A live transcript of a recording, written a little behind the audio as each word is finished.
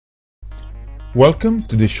Welcome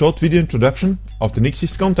to this short video introduction of the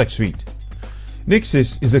Nixxis Contact Suite.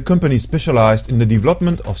 Nixxis is a company specialized in the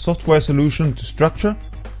development of software solutions to structure,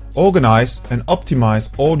 organize and optimize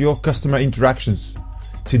all your customer interactions.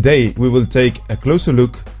 Today we will take a closer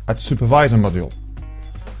look at Supervisor module.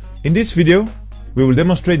 In this video we will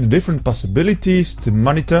demonstrate the different possibilities to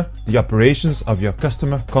monitor the operations of your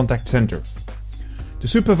customer contact center. The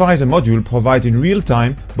Supervisor module provides in real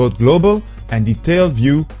time both global and detailed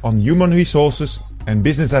view on human resources and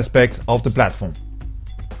business aspects of the platform.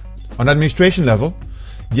 On administration level,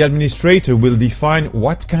 the administrator will define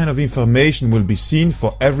what kind of information will be seen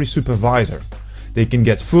for every supervisor. They can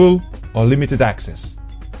get full or limited access.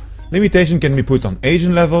 Limitation can be put on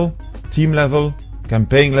agent level, team level,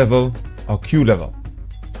 campaign level or queue level.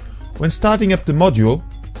 When starting up the module,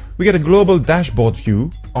 we get a global dashboard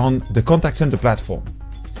view on the contact center platform.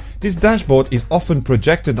 This dashboard is often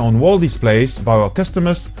projected on wall displays by our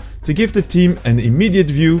customers to give the team an immediate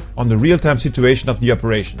view on the real-time situation of the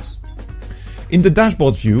operations. In the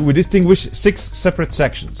dashboard view, we distinguish 6 separate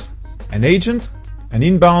sections: an agent, an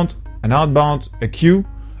inbound, an outbound, a queue,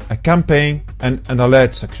 a campaign and an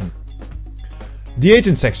alert section. The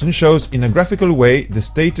agent section shows in a graphical way the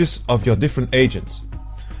status of your different agents,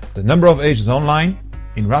 the number of agents online,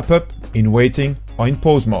 in wrap-up, in waiting or in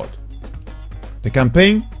pause mode. The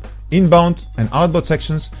campaign, inbound and outbound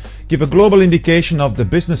sections give a global indication of the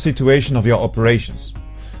business situation of your operations.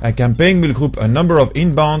 A campaign will group a number of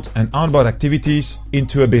inbound and outbound activities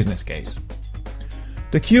into a business case.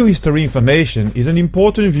 The queue history information is an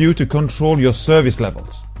important view to control your service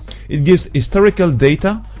levels. It gives historical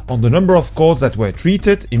data on the number of calls that were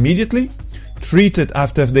treated immediately, treated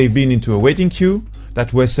after they've been into a waiting queue,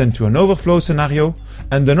 that were sent to an overflow scenario,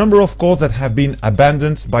 and the number of calls that have been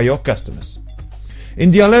abandoned by your customers.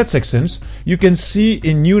 In the alert sections, you can see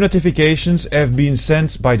if new notifications have been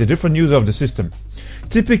sent by the different users of the system.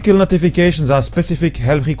 Typical notifications are specific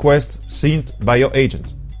help requests sent by your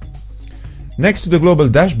agent. Next to the global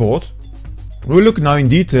dashboard, we'll look now in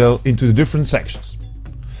detail into the different sections.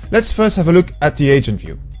 Let's first have a look at the agent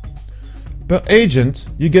view. Per agent,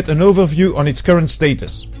 you get an overview on its current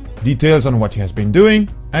status, details on what he has been doing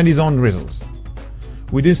and his own results.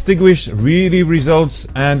 We distinguish really results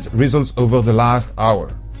and results over the last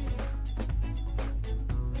hour.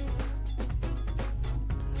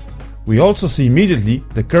 We also see immediately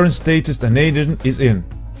the current status an agent is in.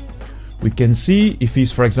 We can see if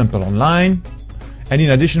he's, for example, online, and in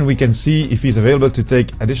addition we can see if he's available to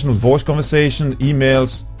take additional voice conversation,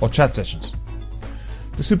 emails or chat sessions.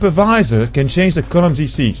 The supervisor can change the columns he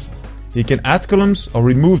sees. He can add columns or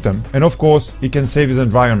remove them, and of course he can save his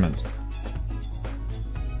environment.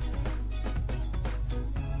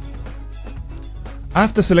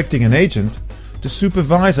 After selecting an agent, the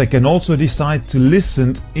supervisor can also decide to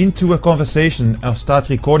listen into a conversation or start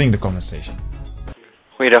recording the conversation.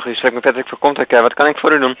 Goeiedag, u spreekt met Patrick van Contact. Wat kan ik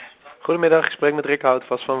voor u doen? Goedemiddag, ik spreek met Rick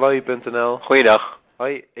Houtvast van Wowie.nl. Goeiedag.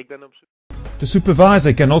 Hoi, ik ben op zoek. The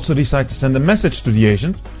supervisor can also decide to send a message to the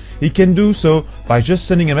agent. He can do so by just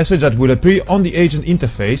sending a message that will appear on the agent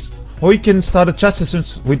interface, or he can start a chat session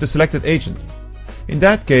with the selected agent. In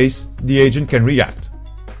that case, the agent can react.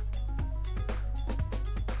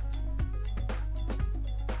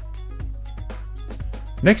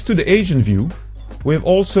 Next to the agent view, we have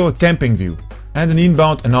also a campaign view and an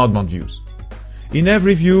inbound and outbound views. In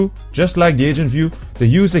every view, just like the agent view, the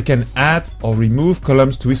user can add or remove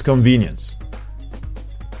columns to his convenience.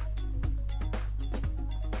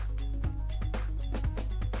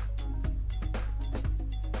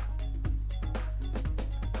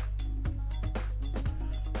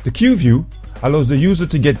 The queue view allows the user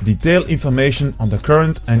to get detailed information on the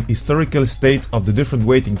current and historical state of the different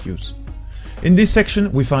waiting queues. In this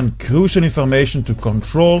section, we find crucial information to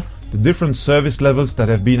control the different service levels that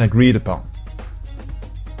have been agreed upon.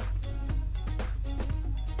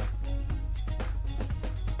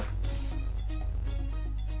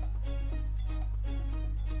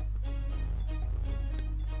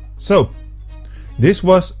 So, this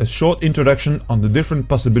was a short introduction on the different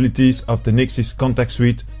possibilities of the Nixxis Contact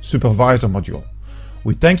Suite Supervisor module.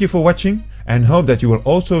 We thank you for watching and hope that you will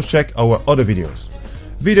also check our other videos.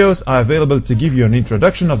 Videos are available to give you an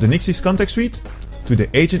introduction of the Nixxis Contact Suite, to the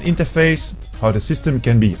agent interface, how the system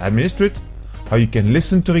can be administered, how you can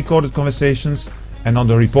listen to recorded conversations, and on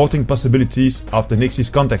the reporting possibilities of the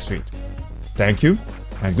Nixxis Contact Suite. Thank you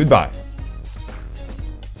and goodbye.